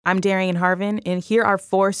I'm Darian Harvin, and here are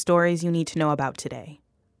 4 stories you need to know about today.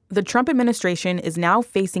 The Trump administration is now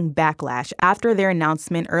facing backlash after their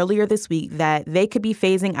announcement earlier this week that they could be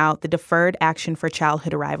phasing out the Deferred Action for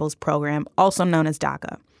Childhood Arrivals program, also known as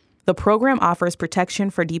DACA. The program offers protection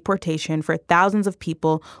for deportation for thousands of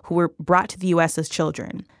people who were brought to the U.S. as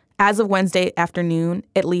children. As of Wednesday afternoon,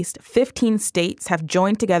 at least 15 states have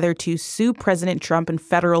joined together to sue President Trump in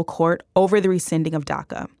federal court over the rescinding of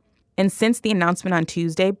DACA. And since the announcement on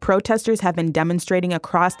Tuesday, protesters have been demonstrating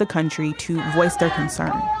across the country to voice their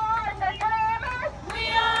concern.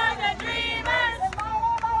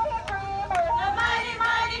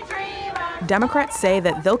 Democrats say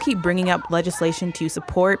that they'll keep bringing up legislation to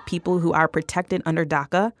support people who are protected under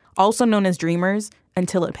DACA, also known as Dreamers,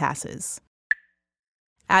 until it passes.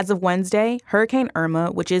 As of Wednesday, Hurricane Irma,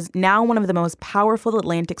 which is now one of the most powerful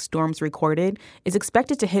Atlantic storms recorded, is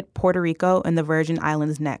expected to hit Puerto Rico and the Virgin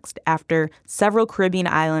Islands next, after several Caribbean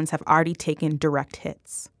islands have already taken direct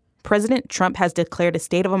hits. President Trump has declared a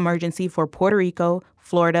state of emergency for Puerto Rico,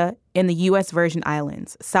 Florida, and the U.S. Virgin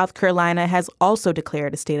Islands. South Carolina has also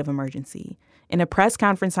declared a state of emergency. In a press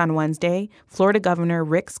conference on Wednesday, Florida Governor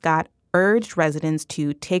Rick Scott urged residents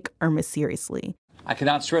to take Irma seriously. I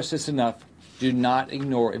cannot stress this enough. Do not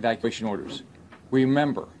ignore evacuation orders.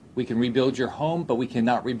 Remember, we can rebuild your home, but we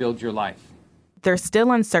cannot rebuild your life. There's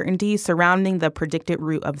still uncertainty surrounding the predicted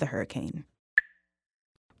route of the hurricane.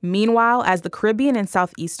 Meanwhile, as the Caribbean and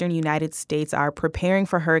southeastern United States are preparing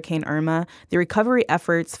for Hurricane Irma, the recovery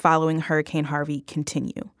efforts following Hurricane Harvey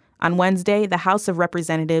continue. On Wednesday, the House of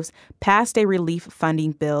Representatives passed a relief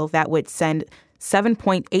funding bill that would send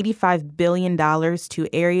 $7.85 billion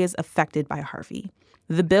to areas affected by Harvey.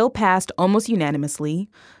 The bill passed almost unanimously.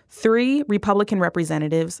 3 Republican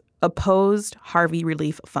representatives opposed Harvey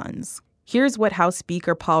relief funds. Here's what House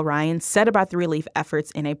Speaker Paul Ryan said about the relief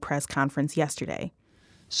efforts in a press conference yesterday.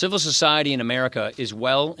 Civil society in America is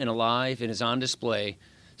well and alive and is on display.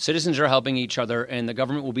 Citizens are helping each other, and the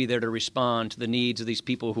government will be there to respond to the needs of these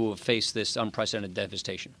people who have faced this unprecedented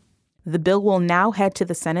devastation. The bill will now head to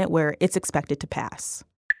the Senate, where it's expected to pass.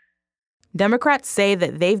 Democrats say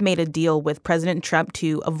that they've made a deal with President Trump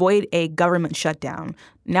to avoid a government shutdown.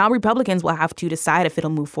 Now Republicans will have to decide if it'll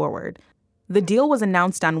move forward. The deal was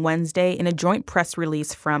announced on Wednesday in a joint press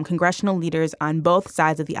release from congressional leaders on both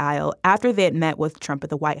sides of the aisle after they had met with Trump at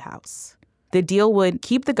the White House. The deal would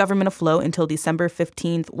keep the government afloat until December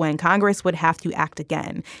 15th, when Congress would have to act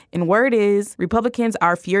again. And word is, Republicans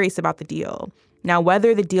are furious about the deal. Now,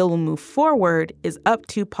 whether the deal will move forward is up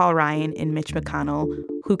to Paul Ryan and Mitch McConnell,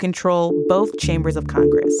 who control both chambers of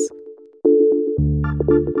Congress.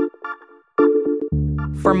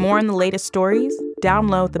 For more on the latest stories,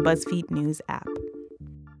 download the BuzzFeed News app.